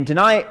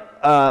Tonight,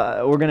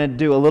 we're going to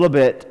do a little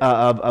bit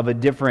of a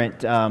different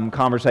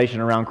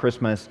conversation around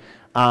Christmas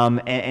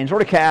and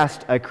sort of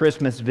cast a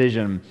Christmas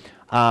vision.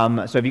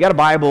 So if you got a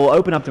Bible,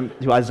 open up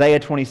to Isaiah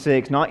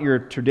 26, not your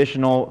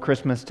traditional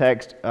Christmas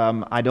text,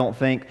 I don't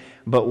think,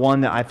 but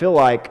one that I feel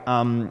like,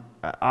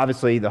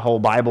 obviously the whole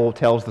Bible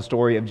tells the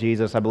story of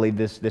Jesus. I believe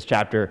this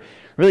chapter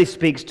really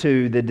speaks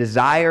to the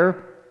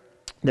desire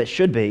that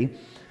should be,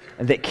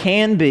 that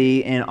can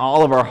be in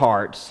all of our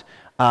hearts,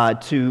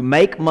 to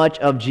make much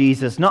of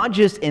Jesus, not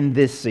just in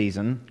this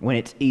season, when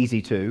it's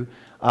easy to,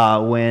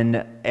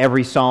 when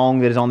every song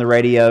that is on the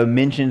radio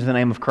mentions the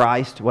name of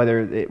Christ, whether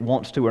it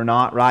wants to or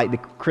not, right? The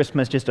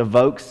Christmas just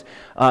evokes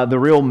the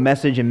real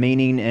message and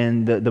meaning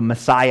and the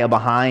Messiah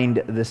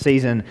behind the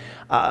season.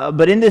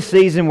 But in this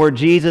season where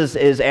Jesus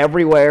is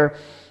everywhere,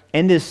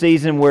 in this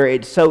season where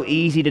it's so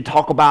easy to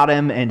talk about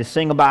Him and to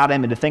sing about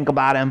Him and to think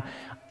about Him,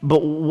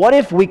 but what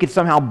if we could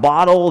somehow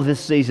bottle this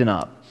season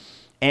up?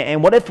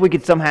 And what if we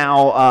could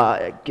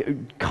somehow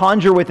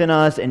conjure within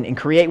us and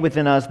create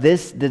within us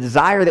the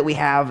desire that we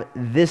have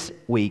this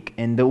week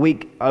and the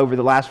week over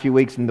the last few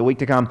weeks and the week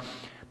to come,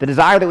 the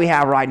desire that we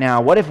have right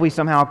now, what if we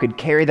somehow could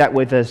carry that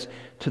with us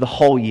to the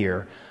whole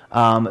year?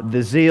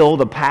 The zeal,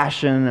 the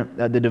passion,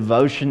 the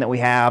devotion that we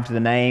have to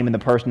the name and the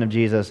person of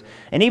Jesus.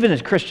 And even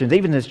as Christians,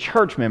 even as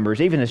church members,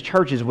 even as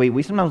churches,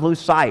 we sometimes lose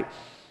sight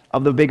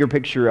of the bigger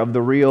picture, of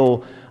the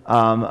real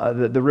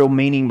the real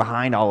meaning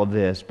behind all of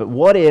this. But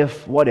what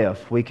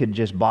if we could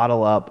just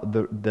bottle up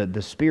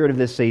the spirit of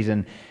this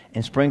season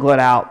and sprinkle it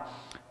out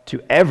to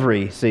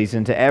every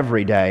season, to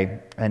every day?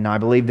 And I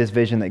believe this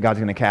vision that God's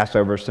going to cast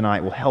over us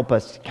tonight will help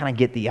us kind of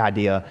get the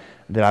idea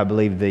that I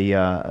believe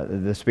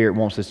the Spirit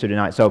wants us to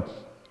tonight. So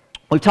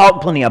we've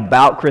talked plenty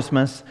about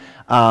Christmas,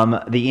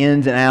 the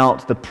ins and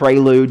outs, the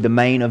prelude, the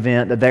main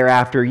event, the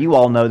thereafter. You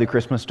all know the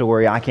Christmas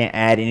story. I can't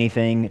add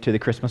anything to the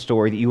Christmas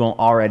story that you won't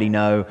already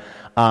know.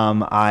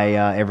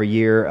 Every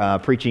year,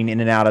 preaching in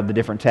and out of the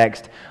different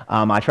text,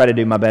 I try to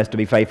do my best to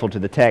be faithful to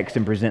the text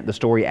and present the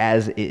story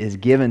as it is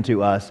given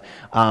to us.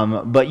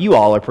 But you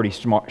all are pretty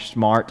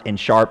smart and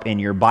sharp in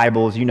your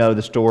Bibles. You know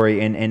the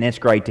story, and it's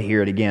great to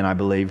hear it again, I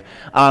believe.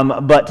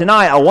 But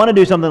tonight, I want to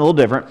do something a little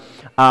different,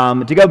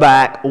 to go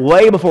back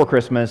way before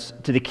Christmas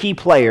to the key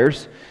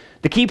players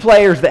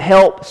that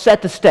help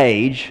set the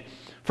stage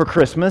for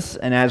Christmas.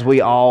 And as we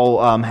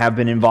all have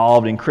been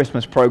involved in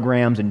Christmas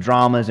programs and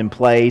dramas and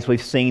plays,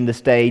 we've seen the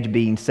stage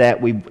being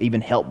set. We've even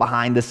helped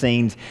behind the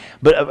scenes.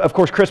 But of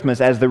course, Christmas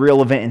as the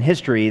real event in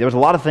history, there was a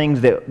lot of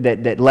things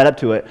that led up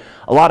to it.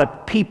 A lot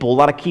of people, a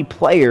lot of key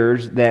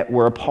players that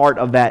were a part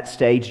of that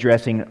stage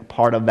dressing,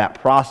 part of that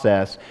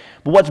process.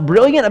 But what's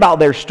brilliant about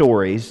their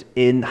stories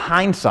in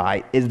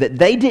hindsight is that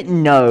they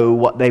didn't know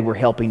what they were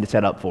helping to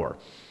set up for.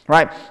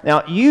 Right?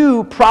 Now,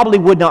 you probably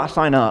would not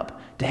sign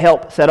up to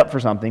help set up for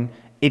something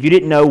if you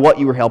didn't know what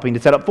you were helping to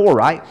set up for,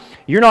 right?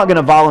 You're not going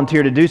to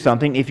volunteer to do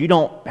something if you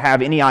don't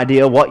have any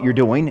idea what you're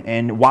doing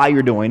and why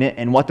you're doing it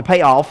and what the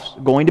payoff's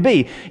going to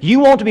be. You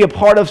want to be a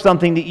part of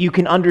something that you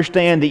can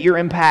understand that your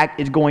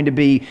impact is going to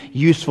be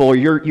useful, or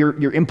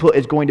your input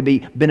is going to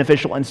be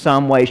beneficial in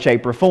some way,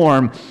 shape, or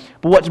form.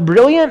 But what's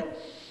brilliant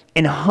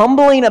and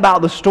humbling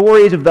about the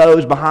stories of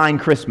those behind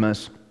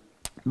Christmas,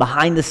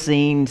 behind the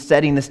scenes,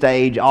 setting the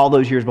stage all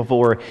those years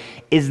before,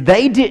 is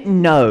they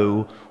didn't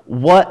know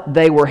what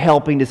they were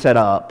helping to set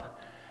up.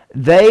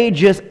 They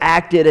just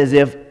acted as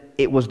if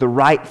it was the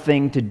right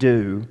thing to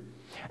do.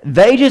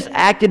 They just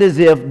acted as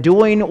if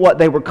doing what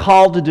they were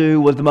called to do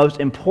was the most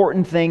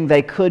important thing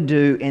they could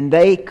do, and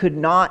they could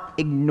not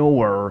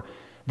ignore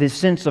this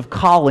sense of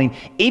calling,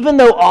 even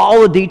though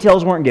all the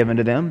details weren't given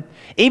to them,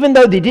 even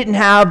though they didn't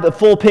have the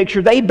full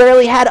picture. They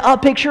barely had a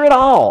picture at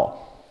all.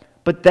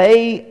 But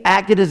they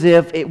acted as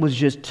if it was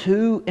just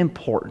too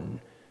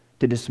important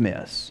to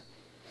dismiss.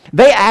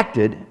 They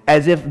acted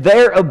as if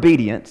their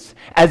obedience,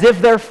 as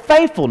if their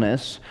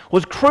faithfulness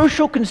was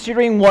crucial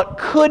considering what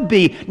could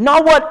be,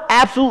 not what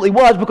absolutely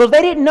was, because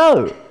they didn't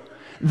know.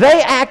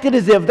 They acted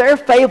as if their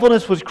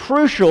faithfulness was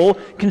crucial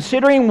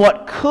considering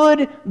what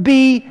could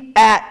be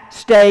at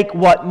stake,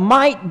 what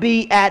might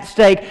be at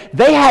stake.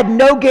 They had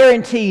no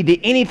guarantee that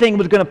anything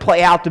was going to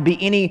play out to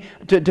be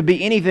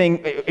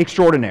anything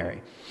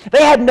extraordinary.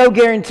 They had no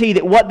guarantee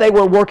that what they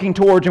were working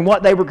towards and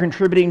what they were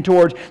contributing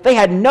towards, they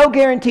had no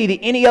guarantee that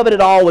any of it at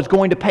all was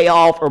going to pay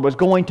off or was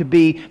going to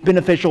be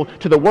beneficial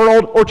to the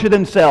world or to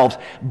themselves.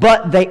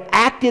 But they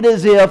acted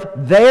as if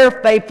their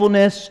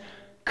faithfulness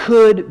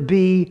could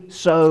be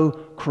so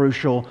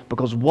crucial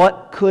because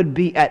what could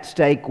be at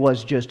stake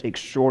was just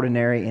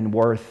extraordinary and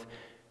worth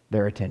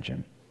their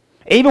attention.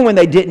 Even when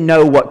they didn't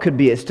know what could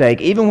be at stake,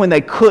 even when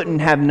they couldn't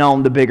have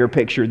known the bigger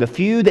picture, the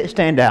few that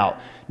stand out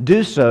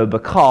do so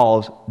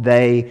because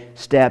they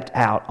stepped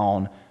out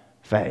on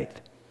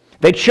faith.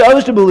 They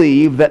chose to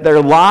believe that their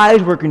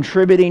lives were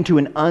contributing to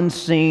an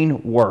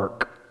unseen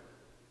work.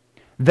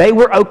 They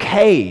were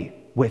okay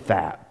with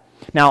that.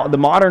 Now, the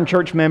modern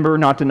church member,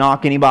 not to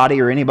knock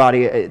anybody or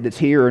anybody that's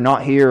here or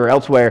not here or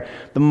elsewhere,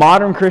 the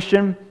modern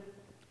Christian,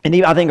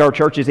 and I think our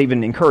churches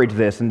even encourage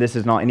this, and this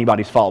is not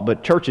anybody's fault,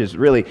 but churches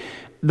really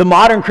the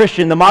modern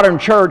Christian, the modern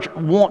church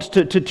wants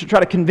to try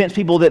to convince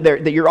people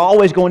that you're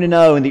always going to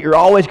know and that you're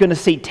always going to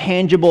see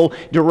tangible,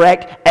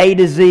 direct A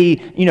to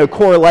Z,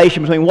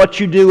 correlation between what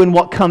you do and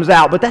what comes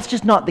out. But that's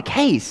just not the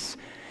case.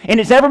 And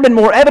it's never been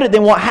more evident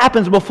than what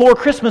happens before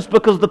Christmas,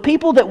 because the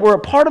people that were a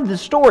part of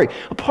this story,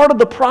 a part of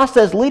the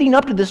process leading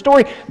up to this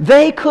story,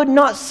 they could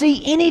not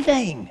see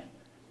anything.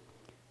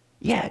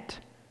 Yet,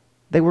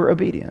 they were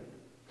obedient.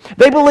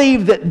 They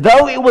believed that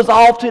though it was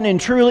often and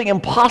truly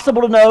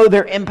impossible to know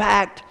their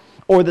impact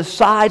or the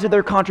size of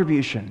their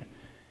contribution,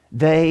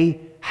 they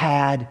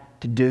had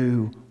to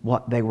do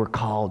what they were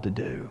called to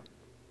do.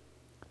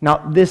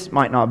 Now, this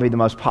might not be the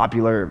most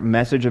popular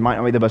message. It might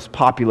not be the most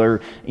popular,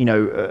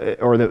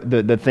 or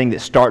the thing that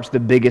starts the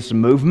biggest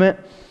movement,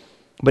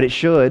 but it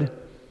should.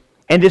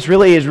 And this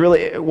really is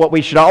what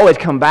we should always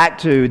come back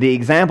to, the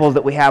examples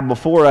that we have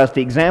before us,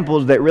 the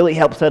examples that really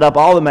help set up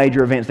all the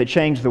major events that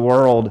change the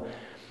world.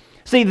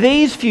 See,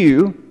 these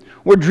few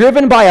were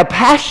driven by a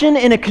passion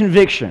and a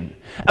conviction,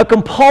 a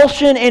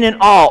compulsion and an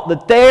ought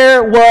that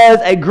there was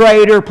a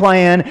greater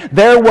plan,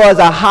 there was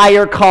a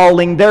higher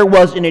calling, there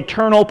was an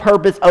eternal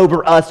purpose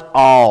over us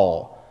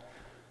all.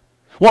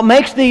 What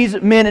makes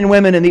these men and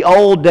women in the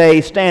old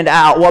days stand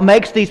out, what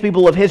makes these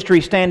people of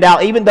history stand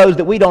out, even those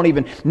that we don't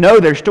even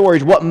know their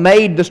stories, what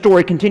made the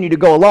story continue to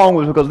go along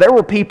was because there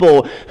were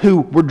people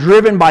who were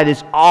driven by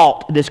this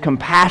ought, this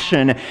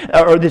compassion,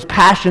 or this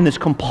passion, this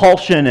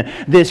compulsion,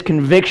 this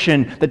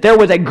conviction that there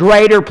was a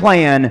greater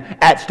plan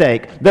at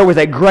stake. There was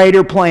a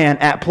greater plan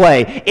at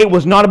play. It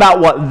was not about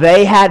what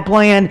they had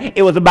planned,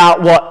 it was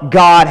about what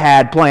God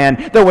had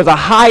planned. There was a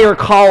higher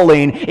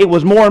calling. It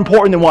was more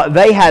important than what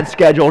they had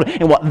scheduled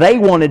and what they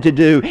wanted to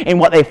do and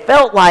what they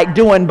felt like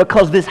doing,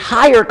 because this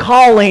higher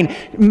calling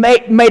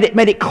made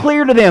it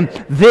clear to them,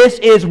 this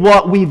is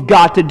what we've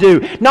got to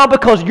do. Not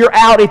because you're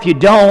out if you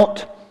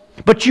don't,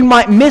 but you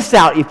might miss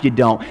out if you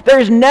don't. There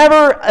is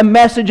never a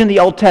message in the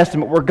Old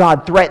Testament where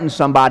God threatens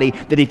somebody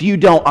that if you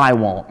don't, I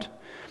won't.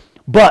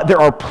 But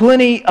there are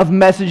plenty of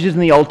messages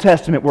in the Old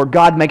Testament where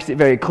God makes it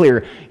very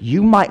clear,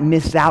 you might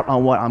miss out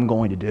on what I'm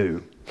going to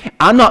do.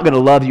 I'm not going to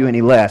love you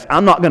any less.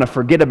 I'm not going to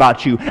forget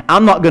about you.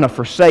 I'm not going to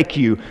forsake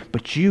you.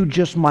 But you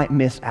just might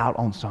miss out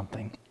on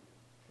something.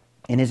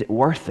 And is it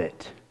worth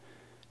it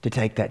to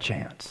take that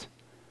chance?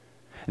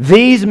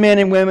 These men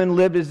and women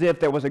lived as if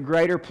there was a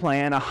greater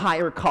plan, a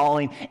higher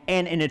calling,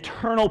 and an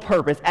eternal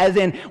purpose. As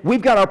in,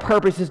 we've got our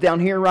purposes down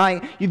here,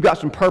 right? You've got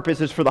some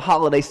purposes for the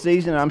holiday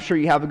season, and I'm sure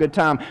you have a good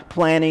time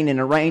planning and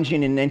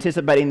arranging and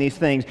anticipating these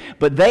things.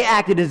 But they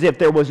acted as if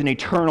there was an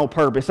eternal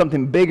purpose,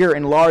 something bigger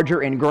and larger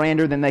and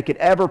grander than they could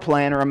ever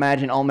plan or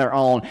imagine on their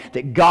own,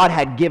 that God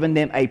had given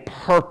them a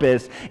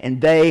purpose,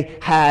 and they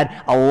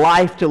had a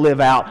life to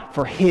live out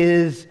for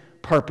His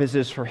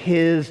purposes, for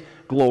His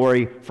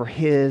glory, for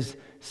His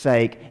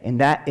sake, and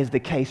that is the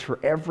case for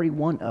every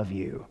one of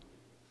you.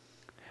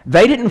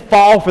 They didn't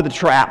fall for the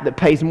trap that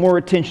pays more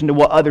attention to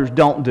what others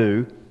don't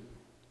do.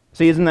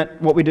 See, isn't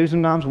that what we do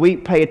sometimes? We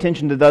pay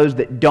attention to those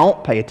that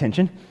don't pay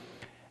attention,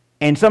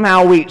 and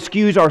somehow we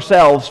excuse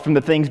ourselves from the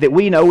things that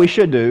we know we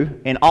should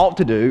do and ought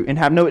to do and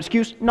have no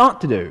excuse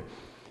not to do.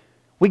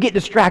 We get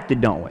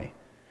distracted, don't we?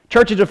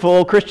 Churches are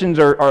full. Christians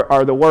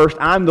are the worst.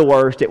 I'm the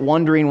worst at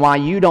wondering why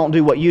you don't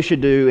do what you should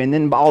do, and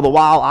then all the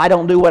while I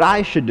don't do what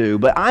I should do.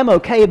 But I'm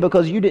okay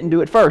because you didn't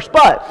do it first.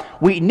 But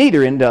we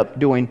neither end up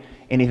doing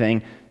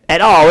anything at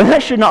all, and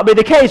that should not be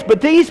the case.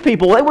 But these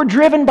people, they were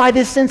driven by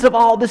this sense of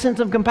awe, this sense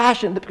of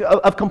compassion,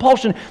 of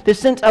compulsion, this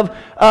sense of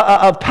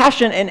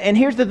passion. And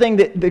here's the thing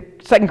that the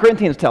 2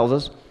 Corinthians tells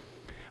us.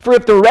 For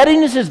if the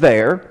readiness is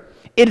there,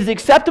 it is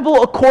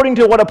acceptable according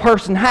to what a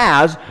person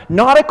has,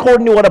 not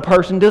according to what a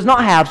person does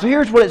not have. So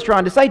here's what it's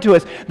trying to say to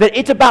us, that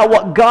it's about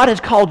what God has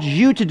called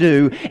you to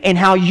do and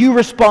how you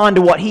respond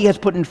to what He has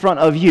put in front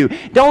of you.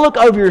 Don't look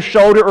over your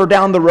shoulder or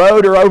down the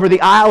road or over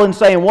the aisle and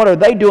saying, what are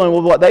they doing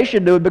with what they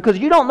should do? Because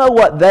you don't know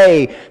what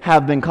they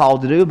have been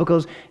called to do,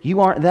 because you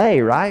aren't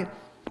they, right?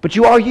 But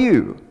you are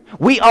you.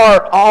 We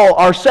are all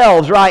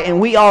ourselves, right?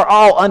 And we are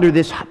all under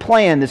this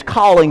plan, this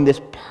calling,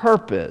 this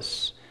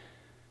purpose.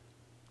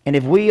 And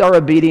if we are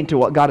obedient to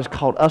what God has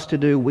called us to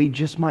do, we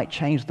just might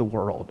change the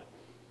world.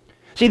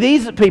 See,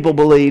 these people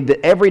believed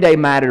that every day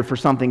mattered for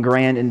something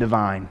grand and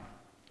divine.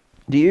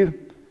 Do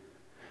you?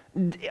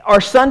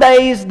 Are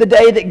Sundays the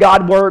day that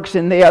God works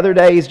and the other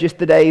days just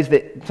the days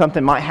that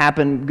something might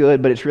happen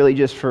good, but it's really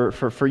just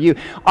for you?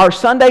 Are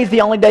Sundays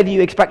the only day that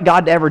you expect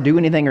God to ever do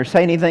anything or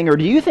say anything? Or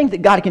do you think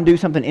that God can do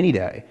something any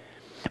day?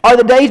 Are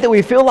the days that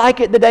we feel like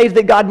it the days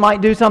that God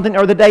might do something,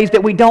 or the days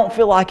that we don't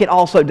feel like it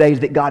also days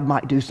that God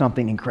might do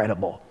something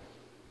incredible?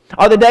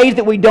 Are the days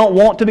that we don't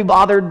want to be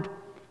bothered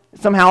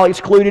somehow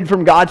excluded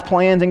from God's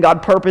plans and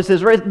God's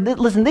purposes?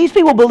 Listen, these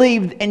people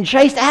believed and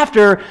chased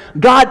after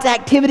God's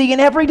activity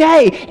in every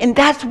day, and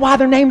that's why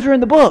their names are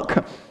in the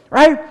book,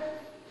 right?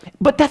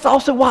 But that's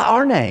also why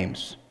our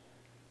names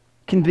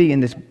can be in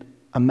this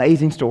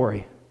amazing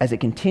story as it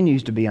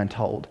continues to be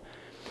untold.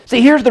 See,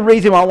 here's the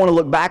reason why I want to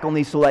look back on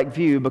these select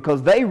few,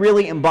 because they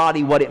really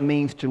embody what it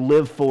means to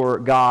live for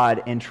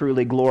God and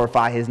truly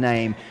glorify His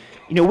name.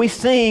 We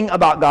sing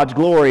about God's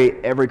glory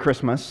every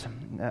Christmas,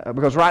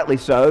 because rightly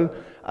so.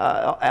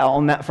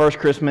 On that first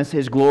Christmas,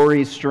 His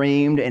glory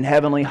streamed, and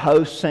heavenly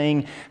hosts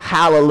sing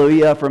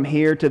hallelujah from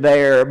here to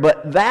there.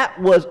 But that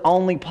was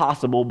only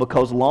possible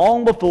because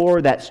long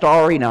before that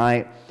starry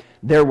night,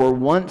 there were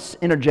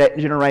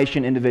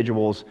once-in-a-generation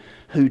individuals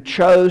who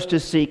chose to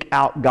seek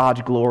out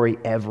God's glory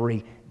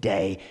every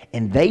day.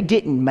 And they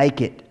didn't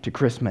make it to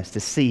Christmas to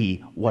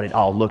see what it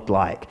all looked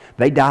like.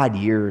 They died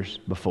years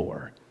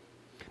before.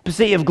 But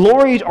see, if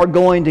glories are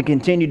going to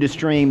continue to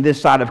stream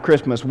this side of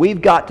Christmas,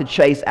 we've got to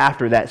chase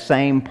after that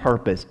same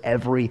purpose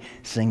every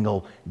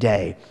single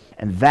day.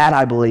 And that,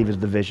 I believe, is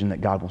the vision that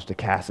God wants to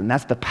cast. And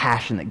that's the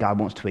passion that God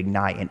wants to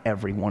ignite in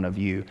every one of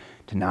you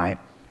tonight.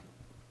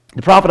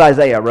 The prophet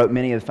Isaiah wrote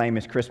many of the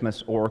famous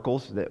Christmas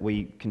oracles that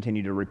we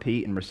continue to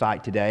repeat and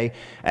recite today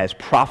as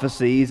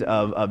prophecies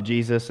of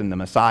Jesus and the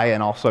Messiah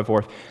and all so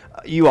forth.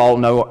 You all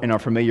know and are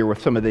familiar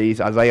with some of these.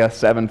 Isaiah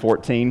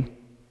 7:14.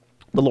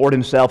 The Lord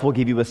Himself will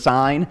give you a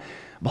sign.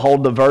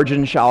 Behold, the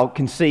virgin shall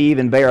conceive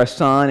and bear a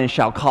son and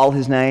shall call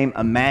his name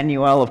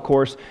Emmanuel. Of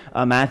course,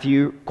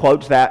 Matthew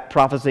quotes that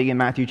prophecy in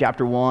Matthew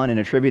chapter 1 and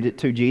attributes it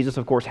to Jesus.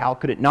 Of course, how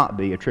could it not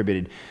be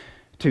attributed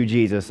to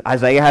Jesus?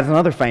 Isaiah has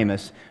another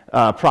famous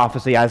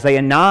prophecy,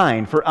 Isaiah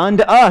 9. For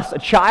unto us a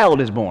child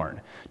is born,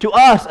 to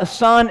us a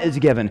son is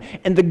given,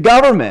 and the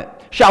government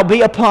shall be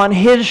upon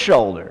His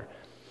shoulder.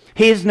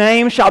 His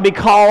name shall be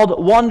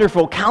called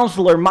Wonderful,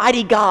 Counselor,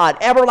 Mighty God,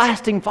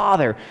 Everlasting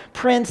Father,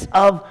 Prince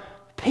of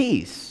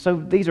Peace. So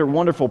these are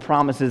wonderful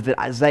promises that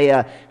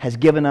Isaiah has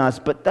given us,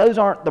 but those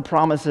aren't the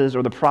promises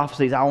or the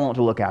prophecies I want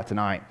to look at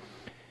tonight.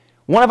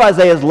 One of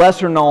Isaiah's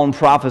lesser-known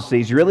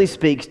prophecies really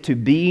speaks to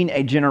being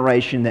a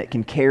generation that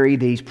can carry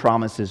these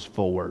promises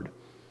forward.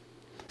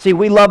 See,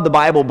 we love the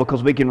Bible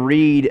because we can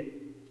read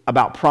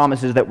about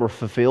promises that were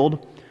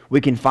fulfilled. We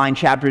can find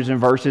chapters and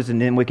verses,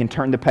 and then we can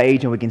turn the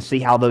page and we can see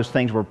how those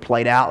things were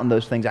played out and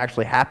those things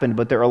actually happened.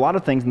 But there are a lot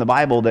of things in the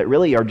Bible that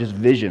really are just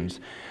visions.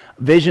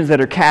 Visions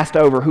that are cast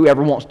over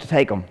whoever wants to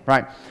take them,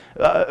 right?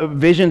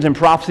 Visions and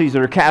prophecies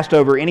that are cast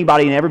over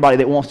anybody and everybody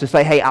that wants to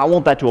say, hey, I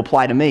want that to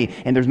apply to me,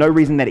 and there's no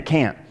reason that it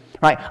can't.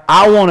 Right?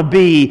 I want to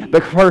be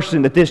the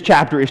person that this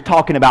chapter is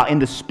talking about in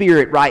the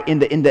spirit, right? In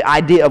the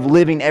idea of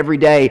living every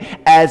day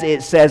as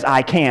it says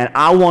I can.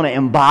 I want to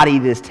embody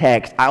this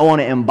text. I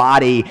want to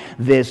embody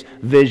this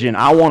vision.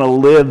 I want to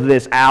live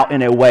this out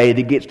in a way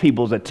that gets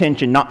people's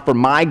attention, not for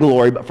my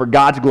glory, but for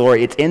God's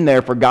glory. It's in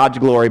there for God's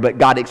glory, but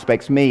God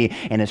expects me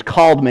and has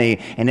called me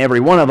and every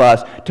one of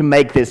us to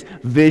make this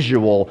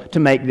visual,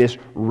 to make this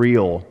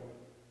real.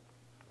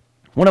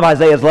 One of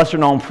Isaiah's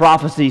lesser-known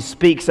prophecies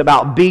speaks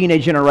about being a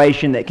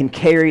generation that can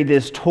carry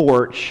this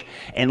torch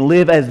and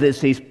live as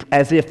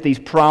if these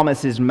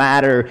promises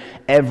matter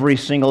every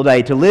single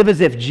day. To live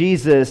as if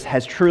Jesus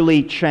has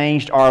truly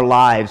changed our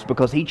lives,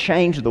 because He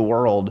changed the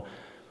world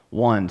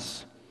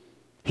once.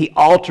 He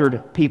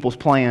altered people's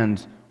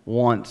plans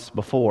once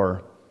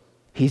before.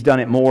 He's done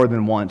it more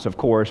than once, of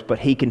course, but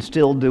He can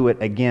still do it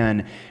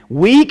again.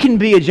 We can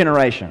be a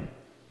generation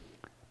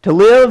to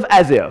live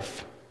as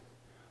if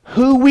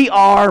who we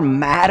are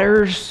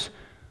matters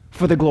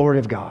for the glory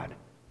of God.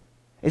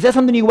 Is that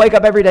something you wake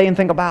up every day and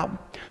think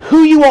about?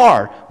 Who you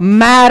are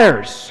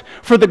matters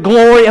for the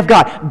glory of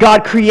God.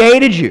 God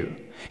created you.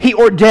 He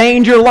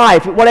ordained your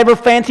life. Whatever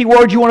fancy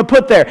word you want to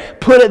put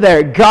it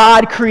there.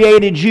 God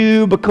created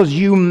you because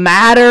you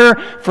matter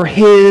for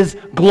His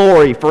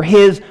glory, for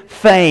His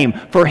fame,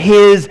 for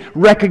His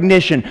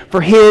recognition, for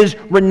His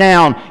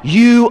renown.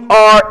 You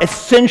are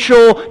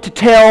essential to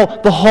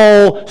tell the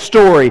whole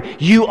story.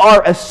 You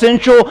are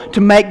essential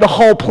to make the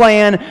whole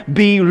plan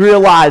be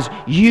realized.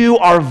 You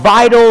are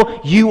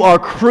vital. You are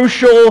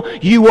crucial.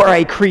 You are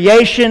a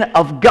creation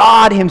of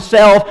God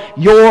Himself.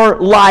 Your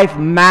life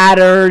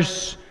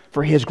matters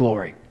for His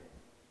glory.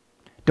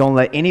 Don't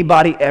let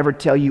anybody ever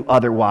tell you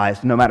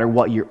otherwise. No matter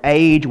what your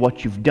age,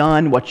 what you've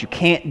done, what you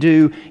can't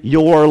do,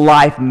 your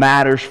life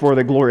matters for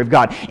the glory of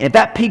God. And if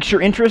that piques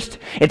your interest,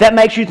 if that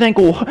makes you think,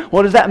 well,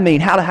 what does that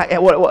mean?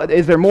 What,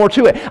 is there more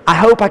to it? I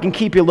hope I can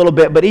keep you a little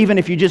bit, but even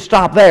if you just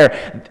stop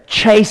there,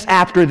 chase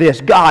after this.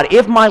 God,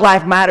 if my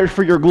life matters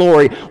for your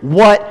glory,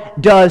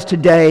 what does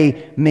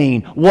today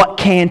mean? What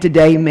can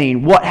today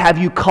mean? What have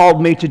you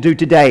called me to do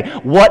today?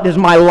 What does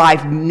my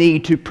life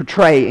need to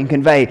portray and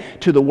convey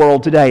to the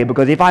world today?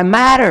 Because if I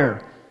matter,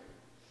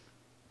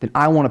 then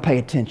I want to pay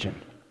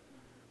attention.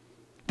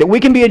 That we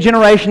can be a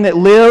generation that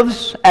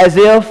lives as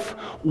if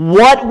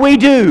what we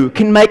do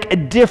can make a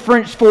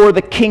difference for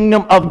the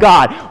kingdom of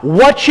God.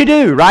 What you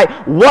do, right?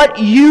 What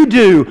you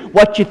do,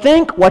 what you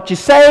think, what you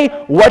say,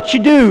 what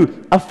you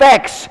do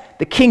affects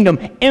the kingdom,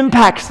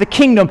 impacts the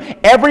kingdom.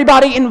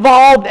 Everybody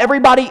involved,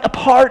 everybody a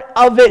part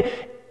of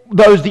it.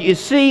 Those that you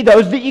see,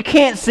 those that you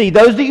can't see,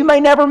 those that you may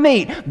never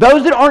meet,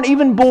 those that aren't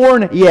even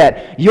born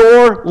yet.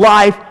 Your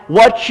life,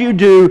 what you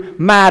do,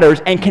 matters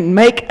and can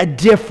make a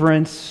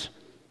difference.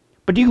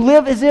 But do you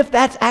live as if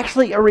that's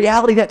actually a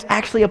reality, that's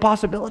actually a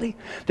possibility?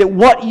 That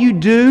what you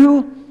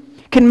do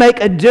can make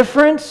a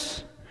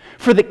difference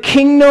For the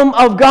kingdom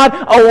of God.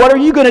 Oh, what are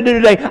you going to do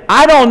today?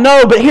 I don't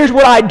know, but here's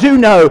what I do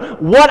know.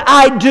 What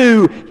I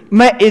do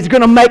is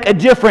going to make a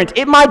difference.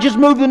 It might just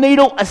move the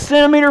needle a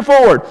centimeter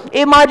forward.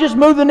 It might just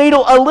move the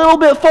needle a little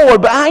bit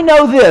forward, but I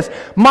know this.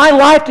 My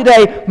life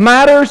today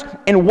matters,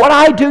 and what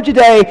I do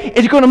today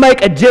is going to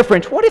make a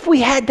difference. What if we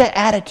had that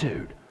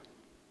attitude?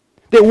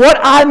 That what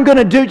I'm going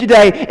to do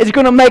today is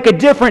going to make a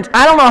difference.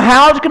 I don't know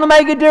how it's going to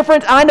make a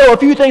difference. I know a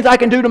few things I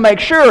can do to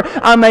make sure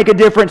I make a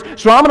difference,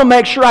 so I'm going to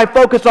make sure I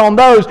focus on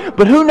those,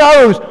 but who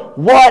knows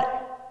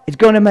what is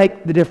going to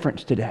make the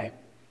difference today?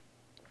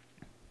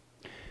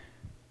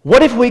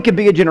 What if we could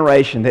be a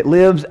generation that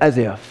lives as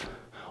if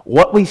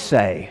what we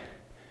say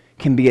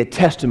can be a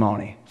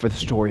testimony for the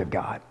story of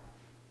God?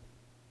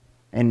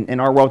 And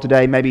in our world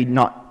today, maybe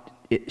not,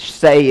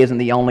 say isn't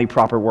the only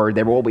proper word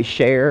there, but what we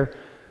share,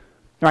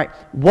 right?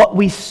 What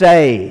we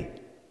say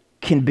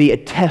can be a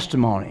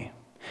testimony.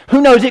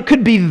 Who knows, it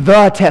could be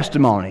the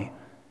testimony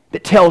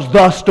that tells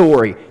the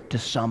story to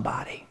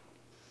somebody.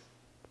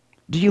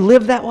 Do you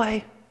live that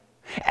way?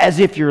 As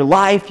if your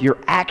life, your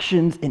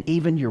actions, and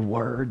even your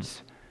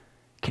words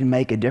can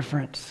make a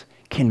difference,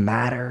 can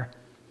matter,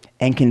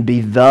 and can be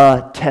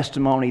the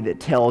testimony that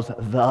tells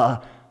the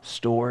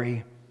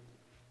story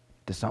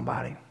to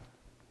somebody.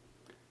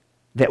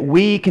 That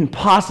we can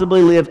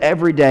possibly live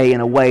every day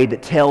in a way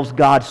that tells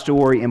God's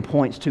story and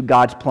points to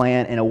God's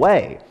plan in a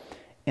way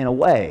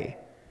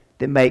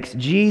that makes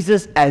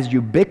Jesus as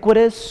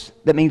ubiquitous,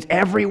 that means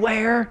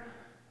everywhere.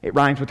 It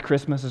rhymes with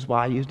Christmas, is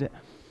why I used it.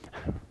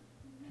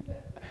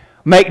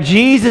 Make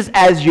Jesus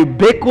as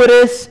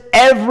ubiquitous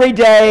every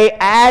day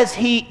as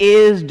He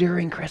is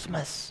during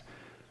Christmas.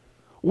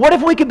 What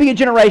if we could be a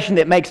generation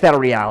that makes that a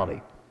reality?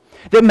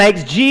 That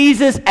makes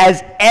Jesus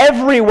as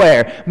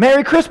everywhere.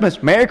 Merry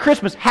Christmas. Merry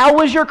Christmas. How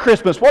was your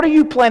Christmas? What are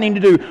you planning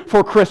to do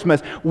for Christmas?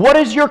 What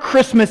is your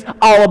Christmas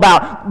all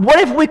about? What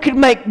if we could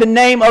make the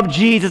name of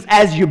Jesus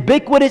as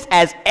ubiquitous,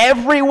 as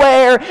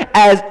everywhere,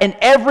 as an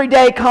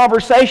everyday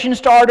conversation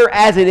starter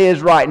as it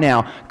is right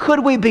now?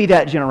 Could we be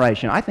that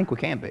generation? I think we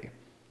can be.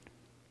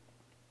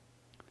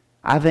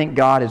 I think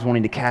God is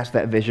wanting to cast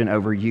that vision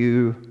over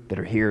you that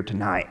are here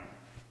tonight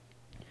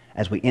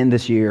as we end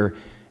this year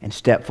and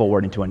step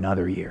forward into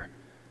another year.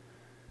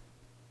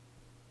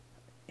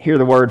 Hear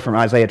the word from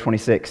Isaiah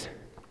 26.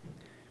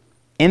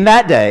 In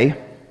that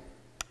day,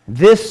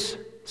 this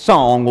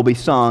song will be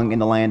sung in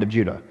the land of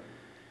Judah.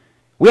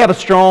 We have a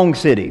strong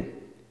city.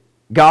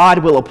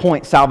 God will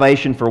appoint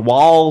salvation for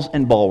walls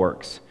and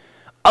bulwarks.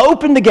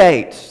 Open the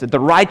gates that the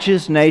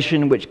righteous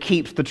nation which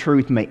keeps the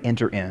truth may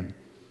enter in.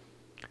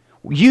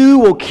 You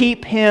will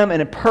keep him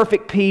in a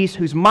perfect peace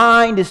whose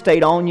mind is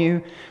stayed on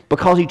you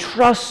because he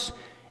trusts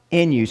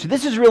in you. So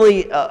this is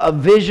really a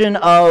vision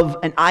of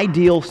an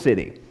ideal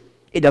city.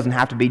 It doesn't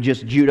have to be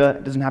just Judah.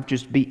 It doesn't have to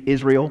just be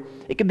Israel.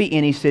 It could be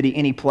any city,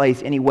 any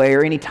place,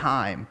 anywhere, any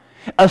time.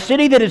 A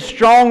city that is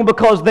strong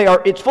because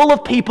it's full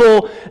of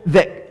people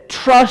that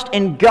trust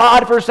in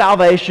God for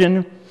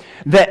salvation,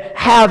 that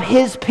have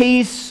His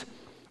peace,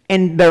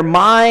 and their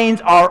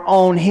minds are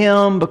on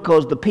Him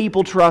because the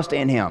people trust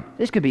in Him.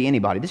 This could be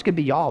anybody. This could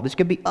be y'all. This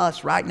could be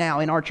us right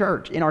now in our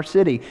church, in our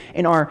city,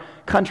 in our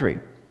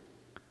country.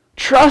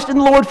 Trust in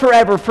the Lord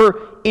forever,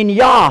 for in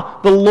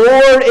Yah, the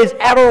Lord is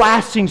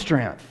everlasting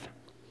strength.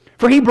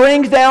 For He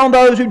brings down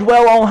those who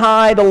dwell on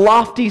high. The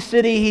lofty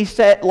city He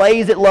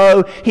lays it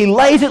low. He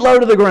lays it low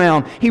to the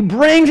ground. He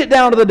brings it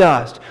down to the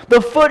dust.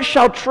 The foot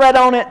shall tread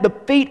on it, the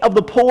feet of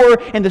the poor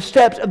and the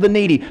steps of the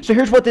needy. So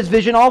here's what this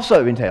vision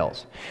also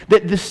entails.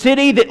 That the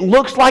city that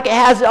looks like it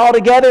has it all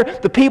together,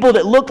 the people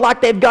that look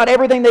like they've got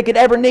everything they could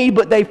ever need,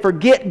 but they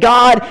forget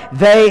God,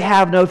 they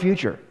have no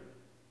future.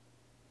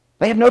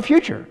 They have no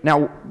future.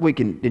 Now, we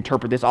can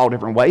interpret this all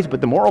different ways,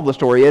 but the moral of the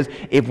story is,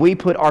 if we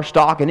put our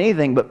stock in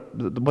anything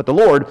but the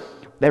Lord,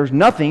 there's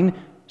nothing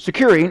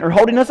securing or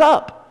holding us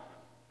up.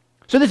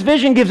 So this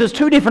vision gives us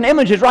two different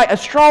images, right? A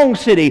strong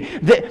city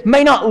that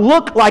may not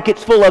look like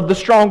it's full of the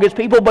strongest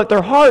people, but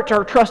their hearts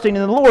are trusting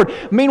in the Lord.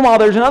 Meanwhile,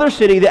 there's another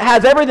city that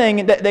has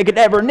everything that they could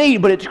ever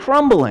need, but it's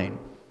crumbling.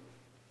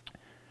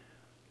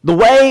 The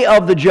way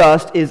of the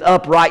just is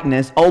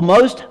uprightness, O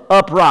most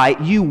upright.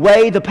 You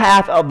weigh the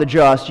path of the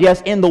just.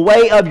 Yes, in the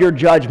way of your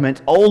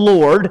judgment, O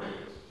Lord,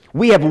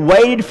 we have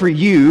waited for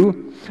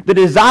you. The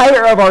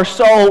desire of our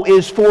soul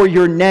is for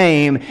your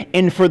name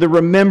and for the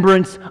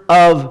remembrance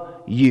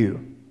of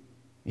you.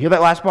 You hear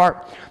that last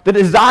part? The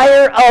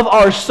desire of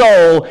our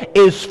soul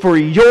is for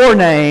your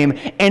name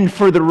and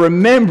for the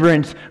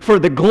remembrance, for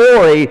the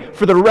glory,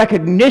 for the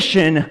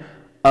recognition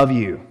of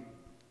you.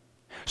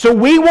 So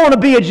we want to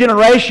be a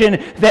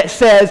generation that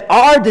says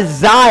our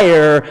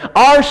desire,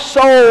 our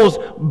souls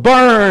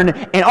burn,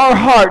 and our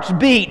hearts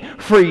beat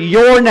for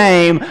your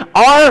name.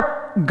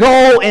 Our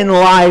goal in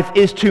life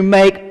is to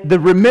make the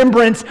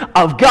remembrance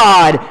of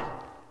God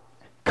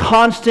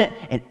constant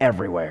and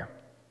everywhere.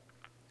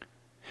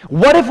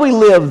 What if we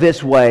live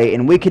this way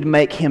and we could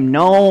make Him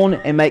known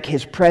and make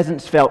His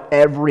presence felt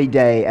every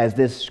day, as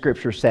this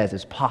scripture says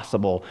is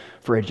possible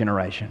for a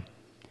generation?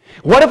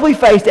 What if we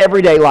faced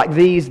every day like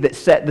these that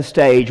set the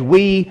stage?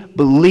 We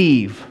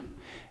believe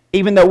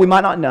even though we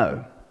might not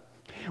know.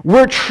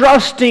 We're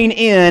trusting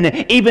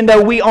in, even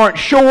though we aren't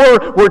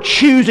sure, we're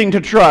choosing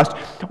to trust.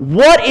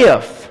 What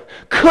if?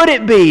 Could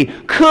it be?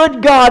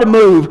 Could God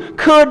move?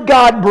 Could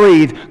God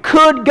breathe?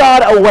 Could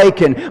God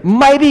awaken?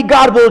 Maybe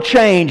God will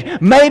change.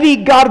 Maybe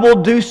God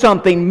will do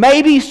something.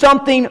 Maybe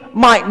something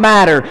might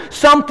matter.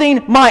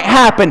 Something might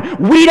happen.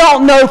 We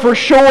don't know for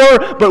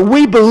sure, but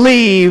we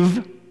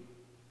believe.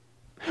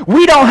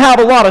 We don't have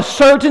a lot of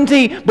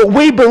certainty, but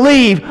we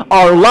believe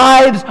our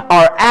lives,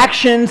 our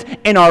actions,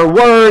 and our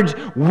words,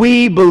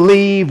 we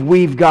believe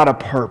we've got a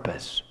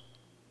purpose.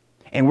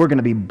 And we're going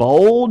to be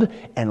bold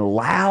and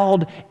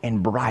loud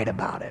and bright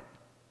about it.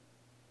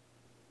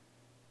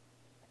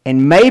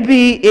 And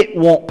maybe it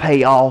won't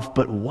pay off,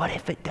 but what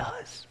if it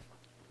does?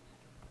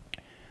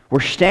 We're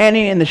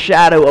standing in the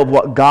shadow of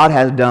what God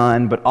has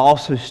done, but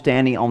also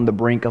standing on the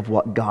brink of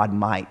what God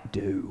might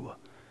do.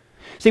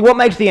 See, what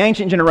makes the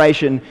ancient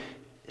generation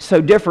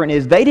so different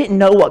is they didn't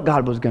know what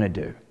God was going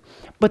to do,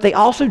 but they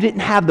also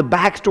didn't have the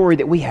backstory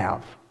that we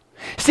have.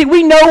 See,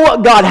 we know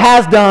what God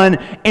has done,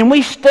 and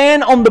we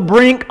stand on the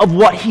brink of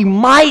what He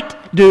might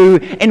do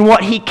and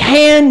what He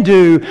can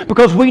do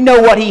because we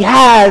know what He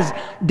has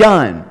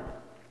done.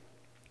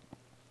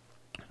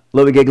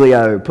 Louis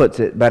Giglio puts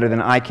it better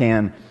than I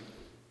can.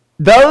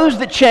 Those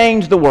that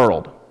change the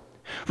world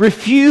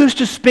refuse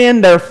to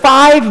spend their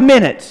 5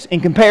 minutes in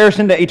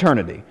comparison to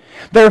eternity.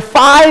 Their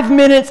 5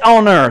 minutes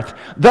on earth.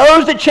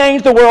 Those that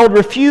change the world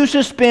refuse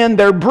to spend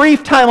their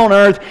brief time on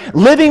earth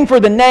living for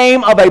the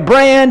name of a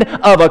brand,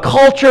 of a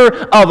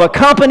culture, of a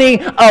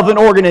company, of an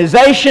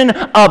organization,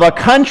 of a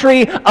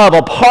country, of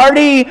a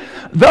party.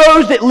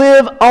 Those that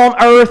live on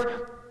earth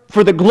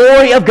for the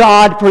glory of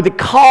God, for the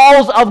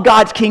cause of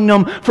God's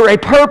kingdom, for a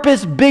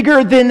purpose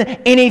bigger than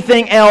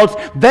anything else.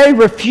 They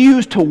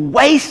refuse to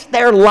waste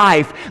their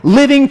life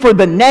living for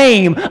the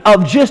name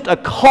of just a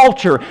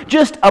culture,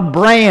 just a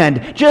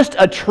brand, just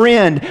a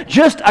trend,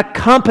 just a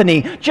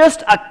company,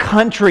 just a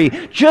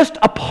country, just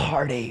a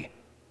party.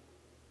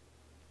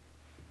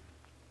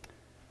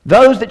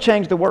 Those that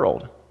change the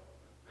world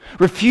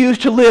refuse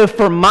to live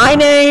for my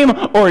name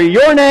or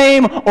your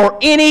name or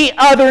any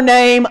other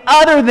name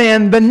other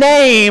than the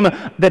name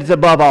that is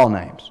above all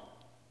names.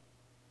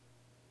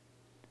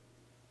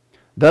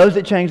 Those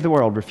that change the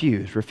world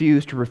refuse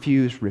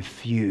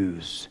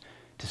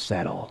to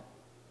settle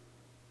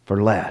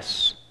for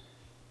less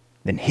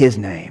than His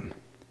name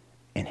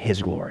and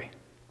His glory.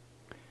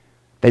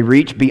 They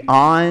reach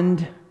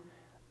beyond,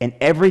 and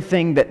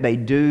everything that they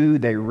do,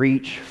 they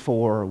reach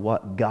for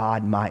what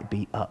God might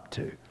be up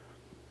to.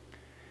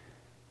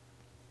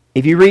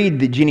 If you read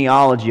the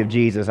genealogy of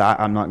Jesus,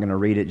 I'm not going to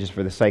read it just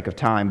for the sake of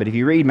time, but if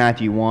you read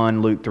Matthew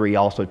 1, Luke 3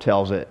 also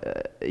tells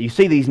it, you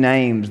see these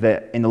names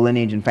that in the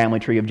lineage and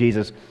family tree of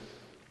Jesus.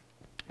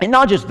 And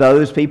not just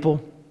those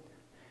people,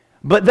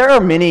 but there are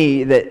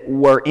many that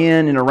were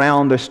in and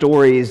around the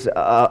stories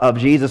of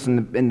Jesus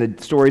and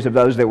the stories of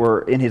those that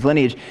were in His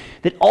lineage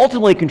that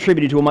ultimately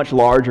contributed to a much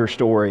larger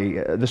story.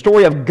 The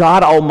story of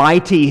God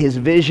Almighty, His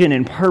vision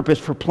and purpose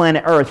for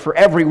planet Earth, for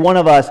every one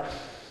of us.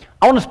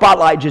 I want to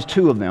spotlight just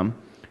two of them.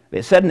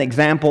 It set an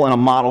example and a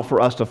model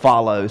for us to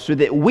follow so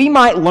that we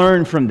might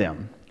learn from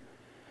them.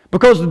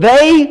 Because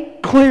they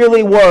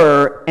clearly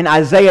were an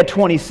Isaiah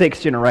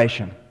 26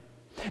 generation.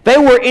 They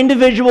were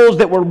individuals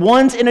that were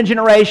once in a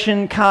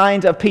generation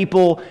kinds of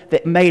people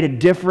that made a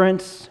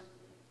difference,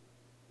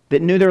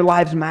 that knew their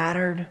lives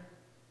mattered,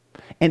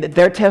 and that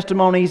their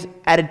testimonies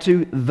added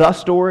to the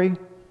story.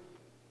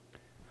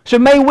 So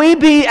may we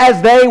be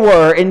as they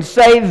were and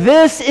say,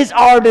 this is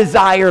our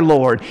desire,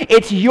 Lord.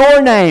 It's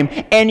your name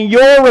and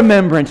your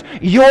remembrance,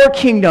 your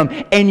kingdom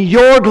and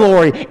your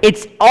glory.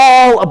 It's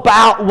all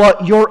about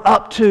what you're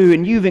up to,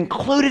 and you've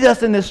included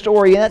us in this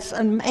story, and that's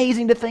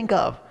amazing to think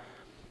of,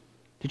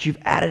 that you've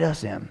added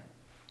us in.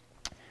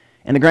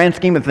 In the grand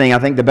scheme of things, I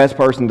think the best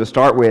person to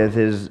start with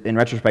is, in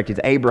retrospect, is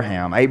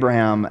Abraham.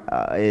 Abraham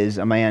is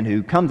a man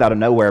who comes out of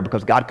nowhere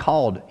because God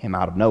called him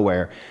out of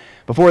nowhere.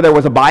 Before there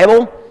was a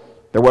Bible,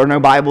 there were no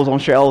Bibles on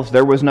shelves.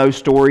 There was no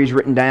stories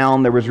written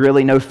down. There was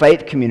really no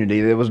faith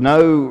community. There was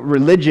no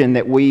religion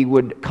that we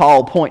would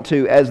point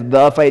to as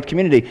the faith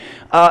community.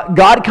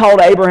 God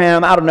called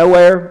Abraham out of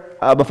nowhere.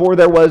 Before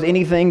there was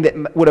anything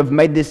that would have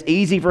made this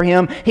easy for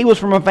him. He was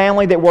from a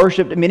family that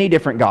worshipped many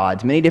different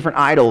gods, many different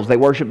idols. They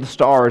worshipped the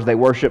stars. They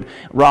worshipped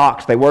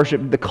rocks. They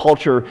worshipped the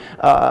culture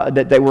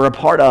that they were a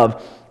part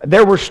of.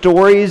 There were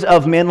stories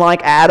of men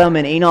like Adam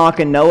and Enoch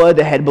and Noah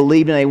that had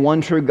believed in a one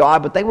true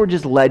God, but they were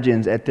just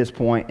legends at this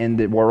point in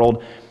the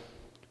world.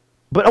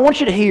 But I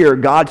want you to hear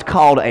God's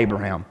call to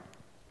Abraham.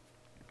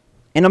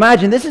 And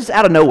imagine, this is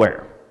out of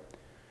nowhere.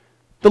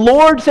 The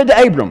Lord said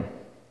to Abram,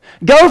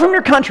 "Go from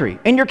your country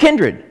and your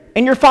kindred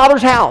and your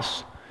father's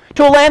house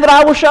to a land that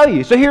I will show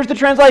you." So here's the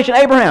translation.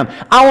 Abraham,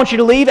 I want you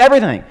to leave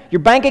everything. Your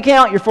bank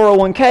account, your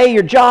 401k,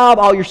 your job,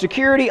 all your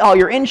security, all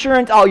your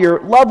insurance, all your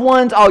loved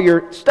ones, all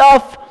your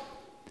stuff.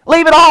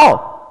 Leave it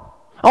all.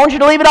 I want you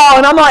to leave it all,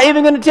 and I'm not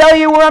even going to tell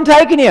you where I'm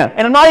taking you.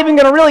 And I'm not even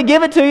going to really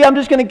give it to you. I'm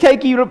just going to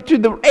take you to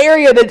the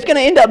area that's going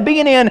to end up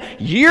being in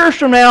years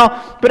from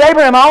now. But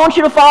Abraham, I want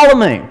you to follow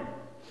me.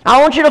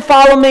 I want you to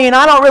follow me, and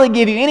I don't really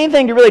give you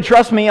anything to really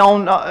trust me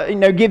on,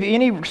 give you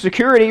any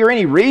security or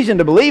any reason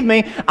to believe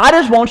me. I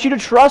just want you to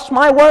trust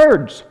my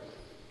words.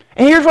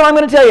 And here's what I'm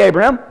going to tell you,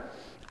 Abraham.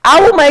 I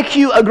will make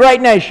you a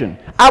great nation.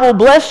 I will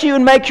bless you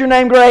and make your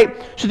name great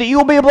so that you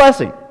will be a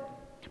blessing.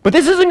 But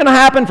this isn't going to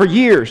happen for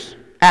years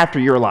after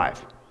your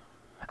life.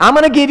 I'm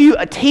going to give you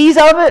a tease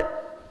of it,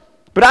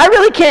 but I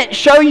really can't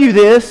show you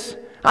this.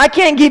 I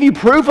can't give you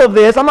proof of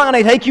this. I'm not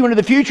going to take you into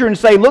the future and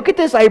say, look at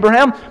this,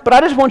 Abraham, but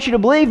I just want you to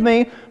believe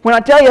me when I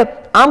tell you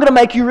I'm going to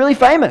make you really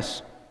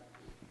famous.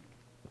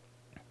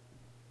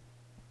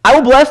 I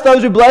will bless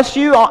those who bless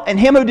you, and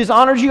him who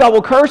dishonors you I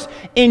will curse.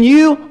 In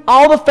you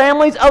all the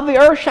families of the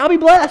earth shall be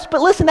blessed.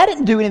 But listen, that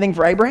didn't do anything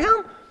for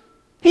Abraham.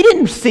 He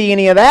didn't see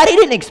any of that. He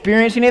didn't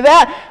experience any of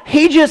that.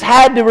 He just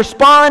had to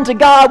respond to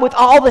God with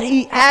all that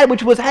he had,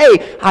 which was,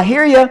 hey, I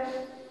hear you.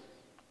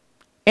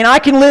 And I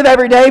can live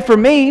every day for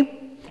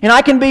me. And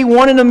I can be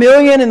 1 in a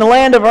million in the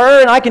land of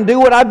Ur. And I can do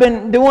what I've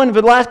been doing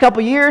for the last couple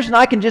of years. And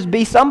I can just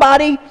be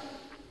somebody.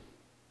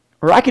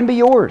 Or I can be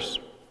yours.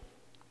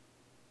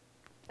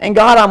 And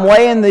God, I'm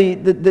weighing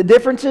the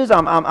differences.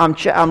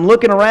 I'm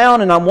looking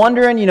around and I'm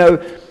wondering,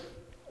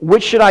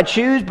 which should I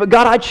choose? But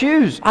God, I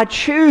choose. I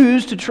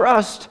choose to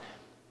trust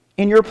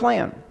in your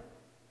plan.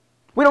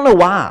 We don't know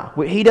why.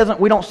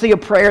 We don't see a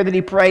prayer that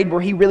he prayed where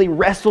he really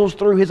wrestles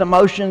through his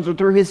emotions or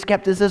through his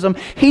skepticism.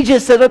 He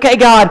just says, okay,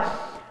 God,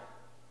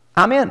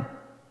 I'm in.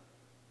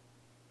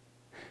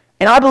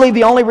 And I believe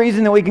the only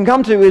reason that we can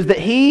come to is that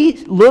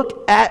he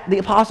looked at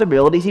the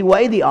possibilities, he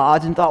weighed the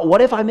odds and thought, what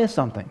if I miss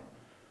something?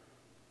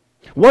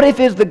 What if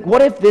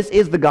this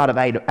is the God of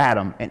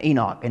Adam and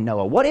Enoch and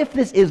Noah? What if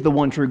this is the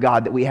one true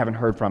God that we haven't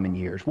heard from in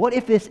years? What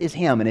if this is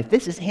him? And if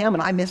this is him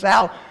and I miss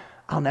out,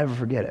 I'll never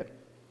forget it.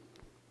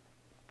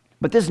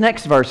 But this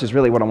next verse is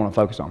really what I want to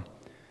focus on.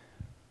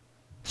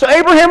 So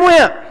Abraham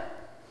went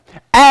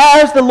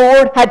as the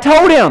Lord had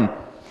told him,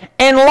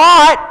 and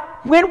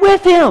Lot went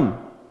with him.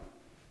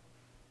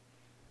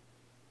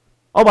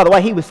 Oh, by the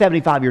way, he was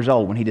 75 years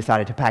old when he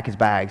decided to pack his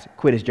bags,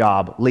 quit his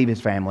job, leave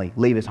his family,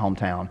 leave his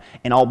hometown.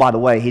 And oh, by the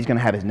way, he's going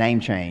to have his name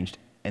changed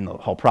in the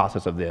whole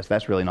process of this.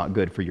 That's really not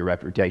good for your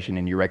reputation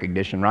and your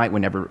recognition, right?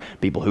 Whenever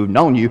people who've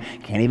known you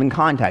can't even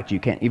contact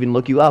you, can't even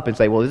look you up and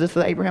say, well, is this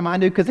the Abraham I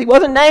knew? Because he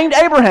wasn't named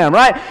Abraham,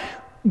 right?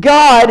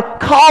 God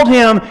called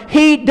him.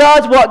 He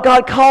does what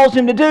God calls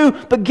him to do.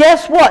 But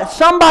guess what?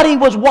 Somebody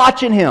was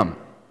watching him.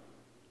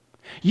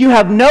 You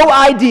have no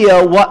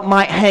idea what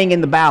might hang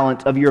in the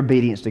balance of your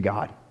obedience to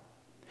God.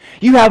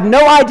 You have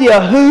no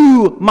idea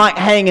who might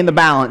hang in the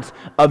balance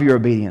of your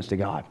obedience to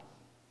God.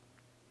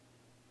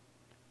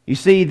 You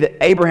see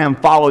that Abraham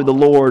followed the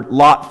Lord,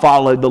 Lot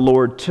followed the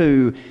Lord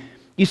too.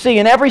 You see,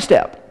 in every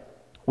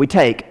step we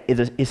take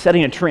is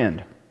setting a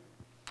trend,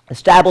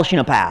 establishing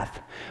a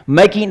path,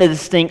 making a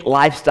distinct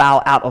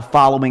lifestyle out of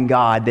following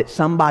God that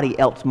somebody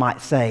else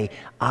might say,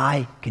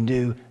 I can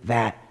do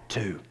that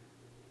too.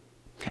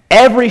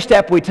 Every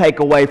step we take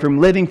away from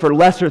living for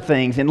lesser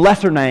things and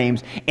lesser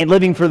names and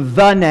living for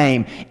the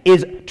name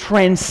is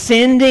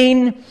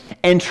transcending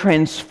and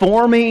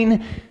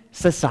transforming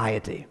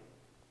society.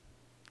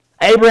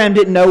 Abraham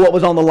didn't know what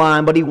was on the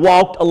line, but he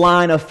walked a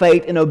line of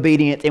faith and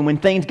obedience. And when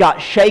things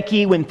got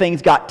shaky, when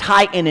things got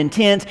tight and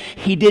intense,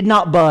 he did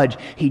not budge.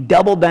 He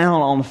doubled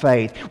down on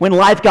faith. When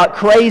life got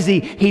crazy,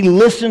 he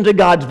listened to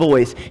God's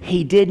voice.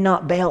 He did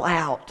not bail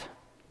out.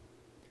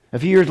 A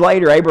few years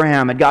later,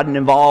 Abraham had gotten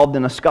involved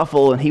in a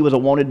scuffle, and he was a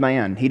wanted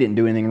man. He didn't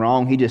do anything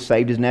wrong. He just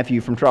saved his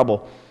nephew from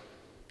trouble.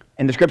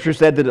 And the scripture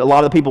said that a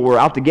lot of the people were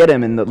out to get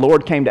him, and the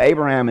Lord came to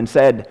Abraham and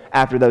said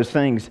after those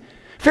things,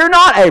 "Fear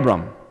not,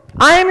 Abram.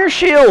 I am your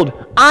shield.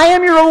 I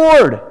am your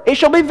reward. It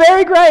shall be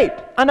very great."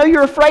 I know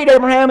you're afraid,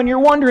 Abraham, and you're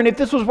wondering if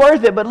this was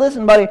worth it, but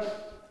listen, buddy,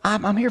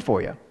 I'm here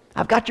for you.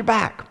 I've got your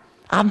back.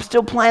 I'm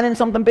still planning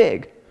something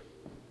big.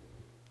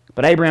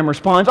 But Abraham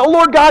responds, "Oh,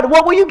 Lord God,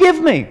 what will you give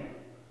me?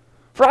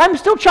 For I'm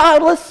still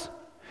childless.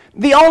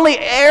 The only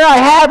heir I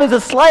have is a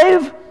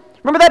slave.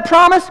 Remember that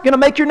promise? Going to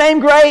make your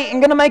name great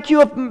and going to make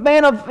you a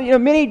man of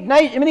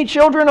many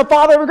children, a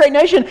father of a great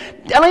nation.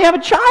 I don't even have a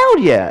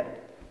child yet."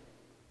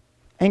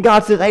 And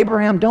God says,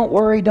 "Abraham, don't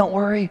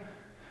worry.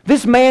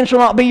 This man shall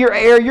not be your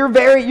heir, your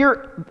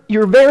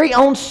very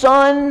own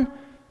son."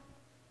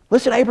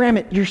 Listen,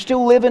 Abraham, you're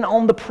still living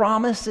on the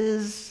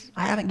promises.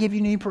 I haven't given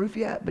you any proof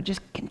yet, but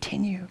just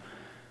continue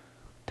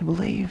to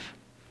believe.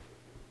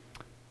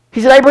 He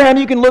said, "Abraham,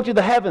 you can look to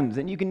the heavens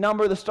and you can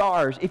number the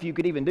stars, if you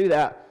could even do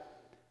that.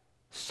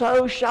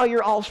 So shall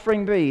your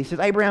offspring be." He says,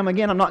 "Abraham,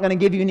 again, I'm not going to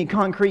give you any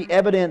concrete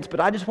evidence,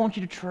 but I just want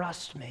you to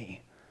trust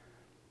me."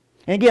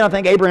 And again, I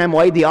think Abraham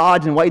weighed the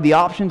odds and weighed the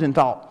options and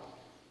thought,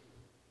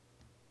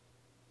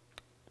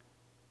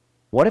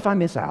 what if I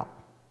miss out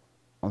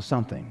on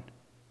something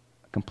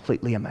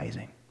completely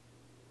amazing?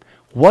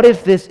 What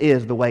if this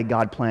is the way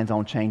God plans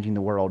on changing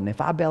the world? And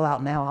if I bail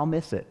out now, I'll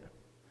miss it.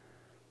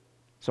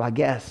 So I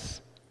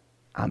guess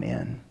I'm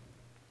in.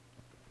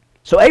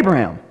 So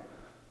Abraham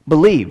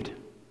believed.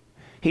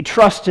 He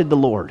trusted the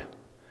Lord.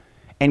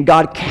 And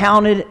God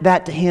counted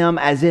that to him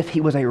as if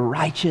he was a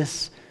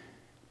righteous,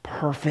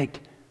 perfect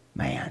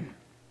man.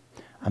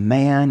 A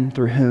man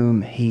through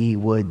whom he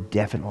would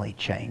definitely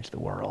change the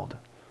world.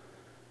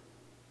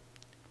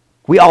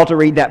 We ought to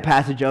read that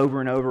passage over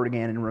and over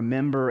again and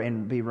remember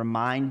and be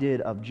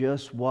reminded of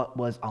just what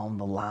was on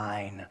the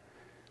line.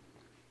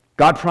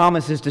 God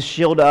promises to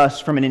shield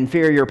us from an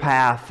inferior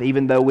path,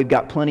 even though we've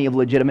got plenty of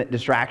legitimate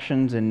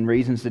distractions and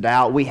reasons to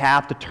doubt. We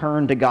have to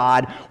turn to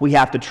God. We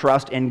have to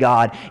trust in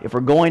God. If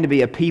we're going to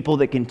be a people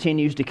that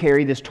continues to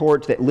carry this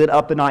torch that lit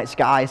up the night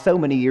sky so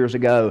many years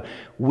ago,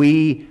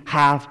 we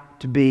have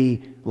to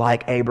be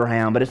like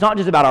Abraham. But it's not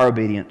just about our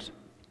obedience.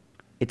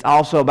 It's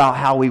also about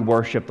how we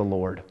worship the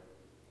Lord.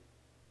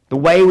 The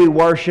way we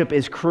worship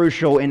is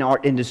crucial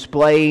in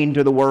displaying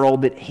to the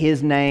world that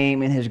His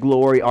name and His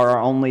glory are our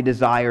only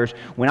desires.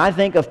 When I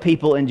think of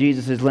people in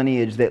Jesus'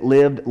 lineage that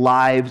lived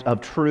lives of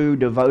true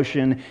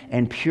devotion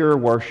and pure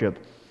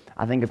worship,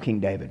 I think of King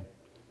David.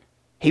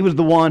 He was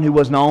the one who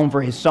was known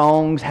for his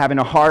songs, having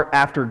a heart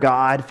after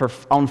God,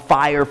 on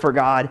fire for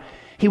God.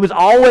 He was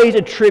always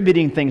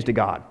attributing things to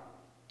God.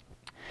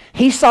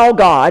 He saw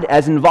God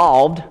as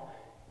involved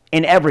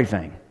in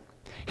everything.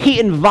 He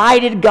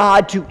invited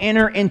God to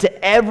enter into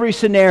every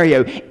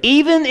scenario,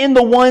 even in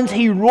the ones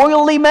he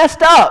royally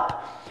messed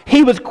up.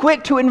 He was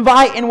quick to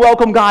invite and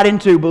welcome God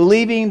into,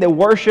 believing that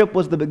worship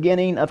was the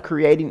beginning of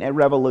creating a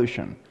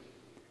revolution.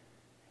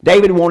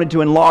 David wanted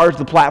to enlarge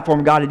the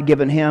platform God had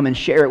given him and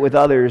share it with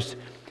others.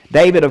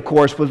 David, of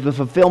course, was the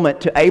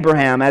fulfillment to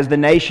Abraham, as the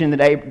nation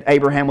that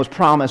Abraham was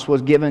promised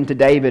was given to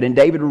David, and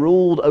David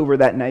ruled over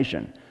that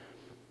nation.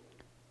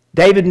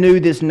 David knew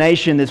this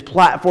nation, this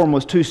platform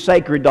was too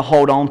sacred to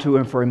hold on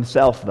to for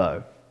himself,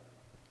 though.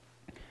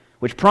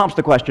 Which prompts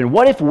the question,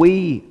 what if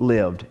we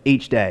lived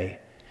each day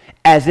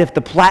as if the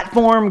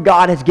platform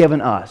God has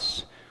given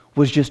us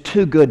was just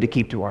too good to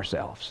keep to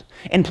ourselves?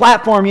 And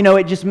platform,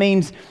 it just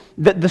means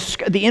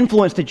the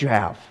influence that you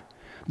have,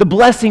 the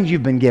blessings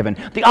you've been given,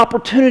 the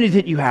opportunities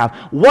that you have.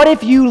 What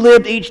if you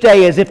lived each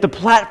day as if the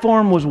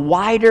platform was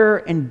wider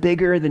and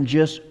bigger than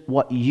just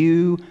what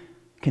you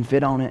can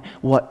fit on it,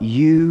 what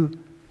you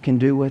can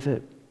do with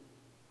it?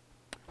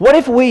 What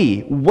if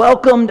we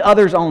welcomed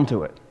others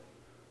onto it,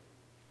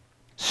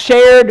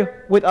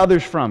 shared with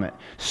others from it,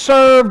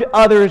 served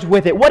others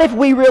with it? What if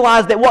we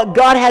realized that what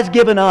God has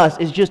given us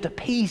is just a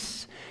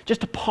piece,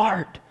 just a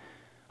part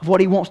of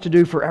what He wants to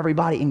do for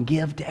everybody and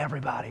give to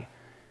everybody?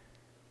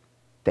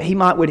 That He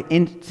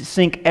would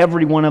sync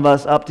every one of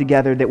us up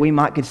together, that we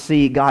could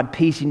see God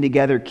piecing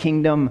together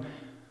kingdom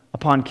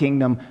upon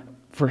kingdom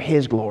for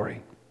His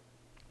glory.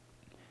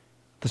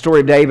 The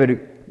story of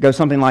David goes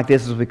something like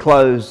this as we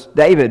close.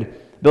 David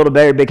built a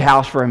very big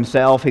house for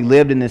himself. He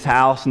lived in this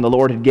house, and the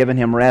Lord had given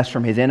him rest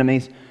from his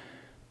enemies.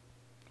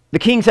 The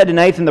king said to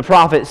Nathan the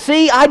prophet,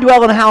 "See, I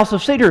dwell in a house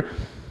of cedar,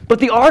 but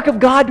the ark of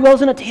God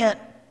dwells in a tent."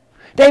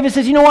 David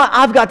says, "You know what?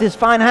 I've got this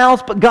fine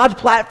house, but God's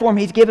platform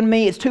He's given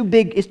me, it's too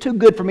big, it's too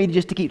good for me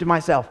just to keep to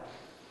myself.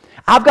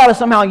 I've got to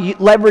somehow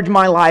leverage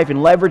my life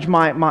and leverage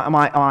my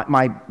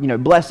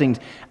blessings.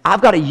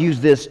 I've got to use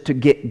this to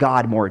get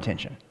God more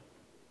attention.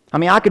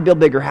 I could build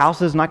bigger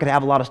houses and I could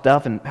have a lot of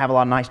stuff and have a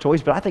lot of nice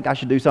toys, but I think I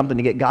should do something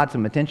to get God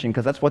some attention,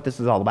 because that's what this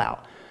is all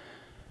about."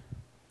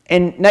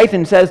 And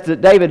Nathan says to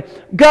David,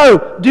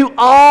 "Go, do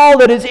all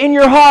that is in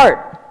your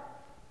heart."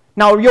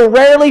 Now, you'll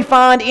rarely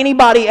find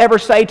anybody ever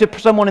say to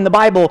someone in the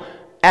Bible,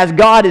 as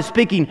God is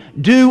speaking,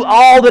 "Do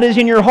all that is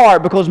in your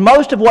heart," because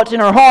most of what's in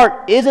our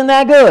heart isn't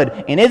that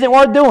good and isn't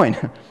worth doing.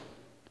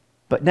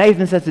 But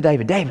Nathan says to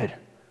David, "David,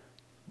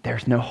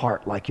 there's no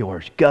heart like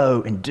yours.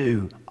 Go and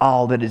do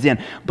all that is in."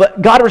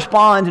 But God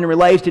responds and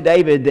relays to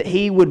David that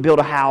He would build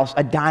a house,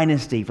 a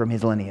dynasty from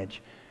his lineage.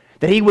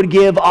 That He would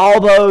give all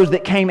those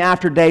that came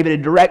after David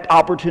a direct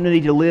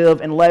opportunity to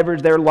live and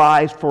leverage their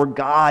lives for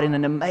God in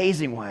an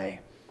amazing way.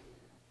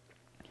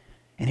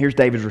 And here's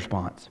David's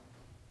response.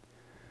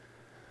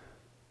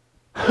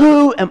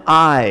 "Who am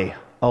I,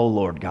 O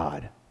Lord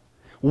God?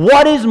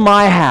 What is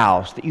my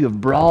house that you have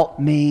brought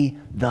me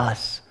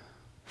thus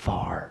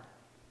far?"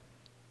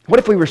 What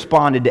if we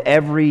responded to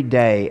every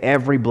day,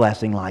 every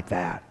blessing like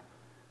that?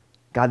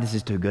 "God, this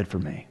is too good for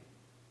me.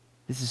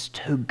 This is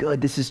too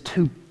good. This is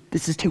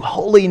too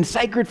holy and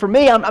sacred for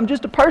me. I'm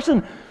just a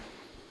person.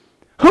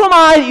 Who am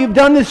I that you've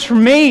done this for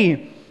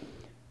me?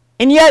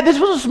 And yet this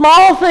was a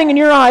small thing in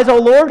your eyes, O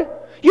Lord.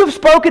 You have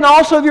spoken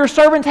also of your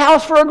servant's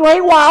house for a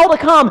great while to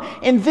come,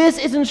 and this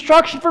is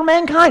instruction for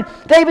mankind."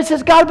 David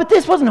says, "God, but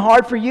this wasn't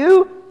hard for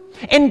you.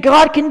 And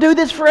God can do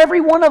this for every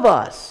one of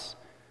us.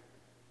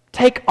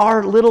 Take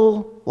our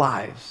little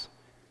lives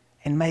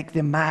and make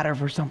them matter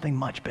for something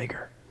much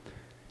bigger."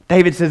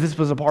 David says this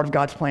was a part of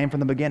God's plan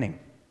from the beginning.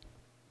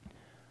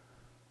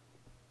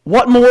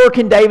 What more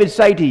can David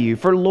say to you?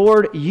 "For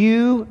Lord,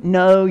 you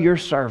know your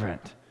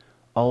servant,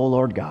 O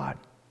Lord God.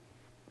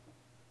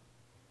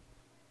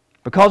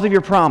 Because of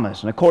your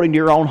promise and according to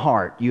your own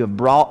heart, you have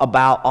brought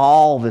about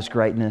all this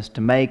greatness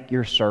to make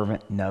your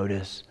servant know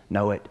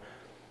it.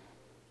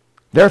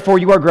 Therefore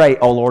you are great,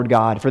 O Lord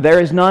God, for there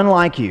is none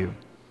like you.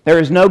 There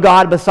is no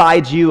God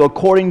besides you,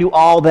 according to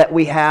all that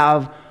we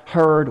have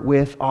heard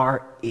with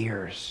our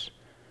ears.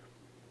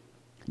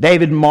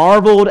 David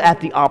marveled at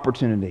the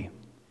opportunity.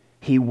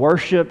 He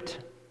worshiped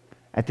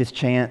at this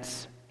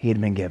chance he had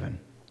been given.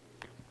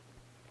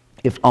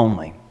 If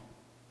only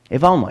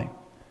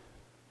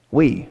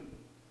we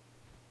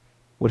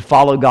would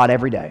follow God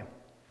every day,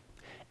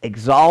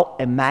 exalt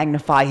and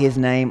magnify His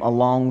name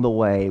along the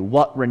way,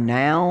 what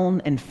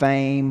renown and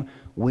fame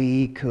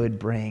we could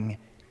bring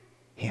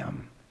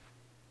Him.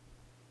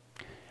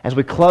 As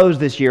we close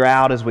this year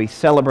out, as we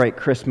celebrate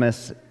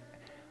Christmas,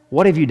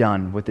 what have you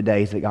done with the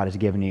days that God has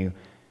given you?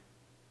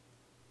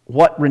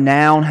 What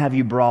renown have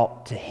you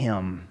brought to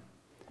Him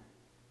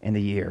in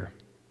the year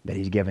that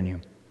He's given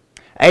you?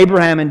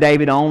 Abraham and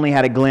David only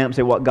had a glimpse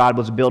at what God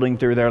was building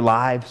through their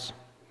lives,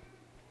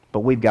 but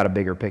we've got a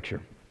bigger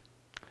picture.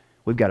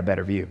 We've got a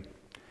better view.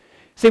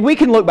 See, we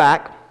can look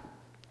back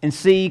and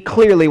see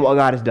clearly what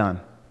God has done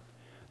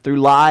through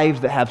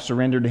lives that have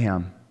surrendered to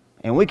Him.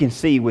 And we can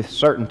see with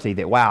certainty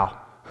that, wow,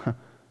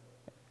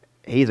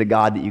 He's a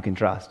God that you can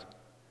trust.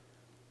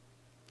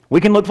 We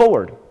can look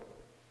forward.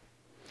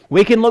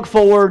 We can look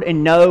forward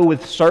and know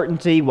with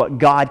certainty what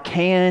God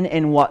can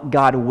and what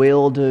God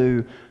will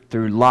do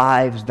through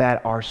lives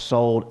that are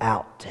sold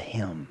out to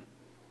Him.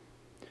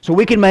 So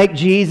we can make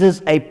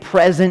Jesus a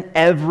present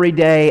every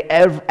day,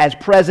 as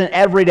present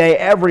every day,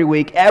 every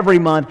week, every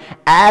month,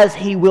 as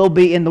He will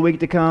be in the week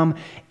to come,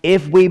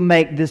 if we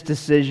make this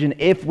decision,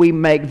 if we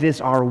make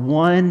this our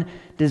one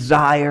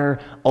desire.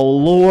 O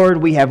Lord,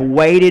 we have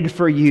waited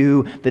for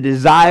You. The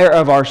desire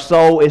of our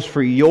soul is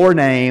for Your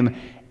name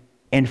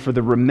and for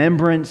the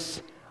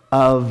remembrance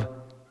of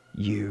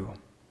You.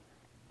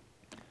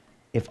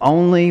 If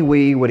only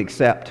we would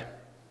accept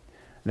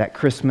that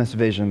Christmas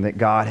vision that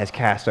God has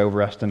cast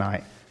over us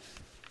tonight,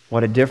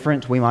 what a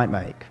difference we might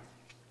make,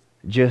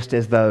 just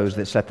as those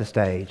that set the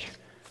stage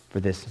for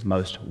this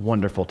most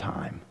wonderful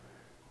time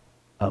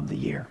of the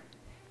year.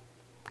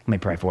 Let me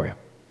pray for you.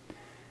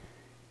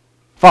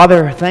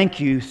 Father, thank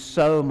You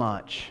so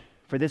much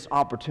for this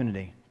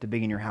opportunity to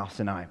be in Your house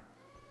tonight.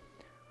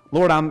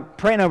 Lord, I'm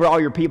praying over all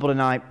Your people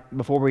tonight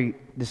before we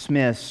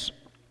dismiss.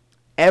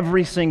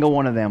 Every single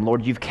one of them,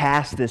 Lord, You've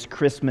cast this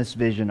Christmas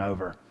vision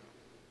over.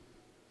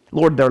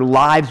 Lord, their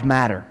lives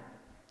matter.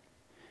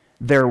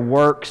 Their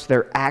works,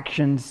 their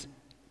actions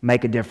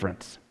make a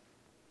difference.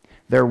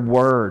 Their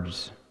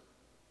words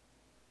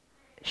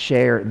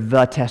share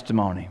the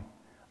testimony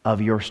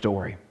of Your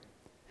story.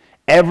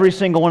 Every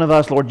single one of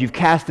us, Lord, You've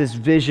cast this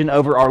vision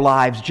over our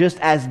lives. Just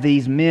as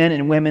these men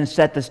and women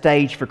set the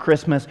stage for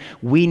Christmas,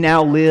 we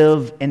now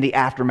live in the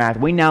aftermath.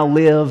 We now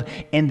live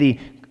in the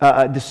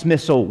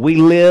dismissal. We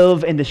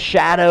live in the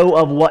shadow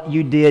of what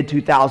You did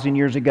 2,000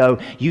 years ago.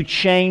 You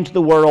changed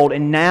the world,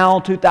 and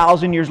now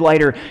 2,000 years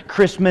later,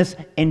 Christmas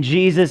and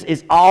Jesus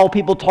is all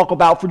people talk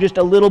about for just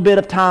a little bit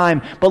of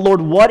time. But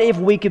Lord, what if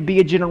we could be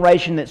a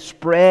generation that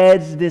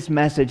spreads this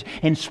message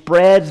and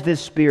spreads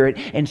this spirit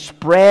and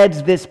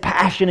spreads this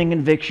passion and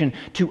conviction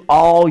to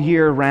all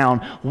year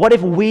round? What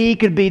if we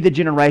could be the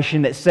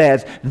generation that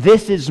says,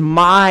 this is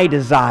my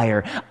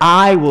desire.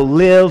 I will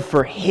live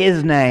for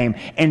His name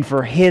and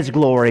for His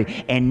glory,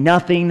 and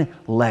nothing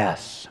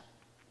less.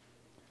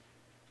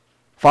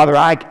 Father,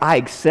 I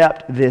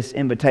accept this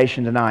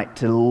invitation tonight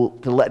to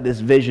let this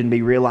vision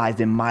be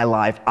realized in my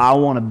life. I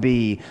want to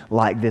be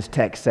like this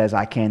text says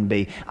I can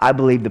be. I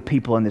believe the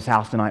people in this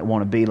house tonight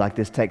want to be like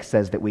this text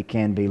says that we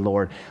can be,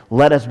 Lord.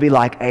 Let us be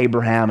like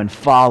Abraham and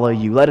follow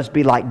You. Let us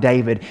be like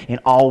David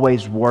and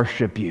always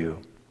worship You,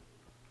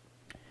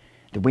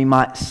 that we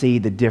might see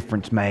the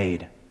difference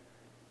made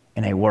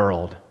in a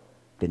world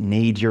that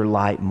needs Your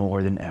light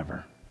more than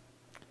ever.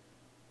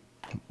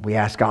 We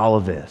ask all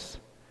of this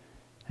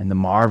in the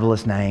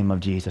marvelous name of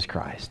Jesus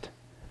Christ,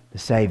 the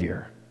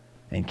Savior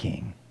and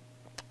King.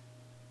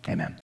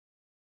 Amen.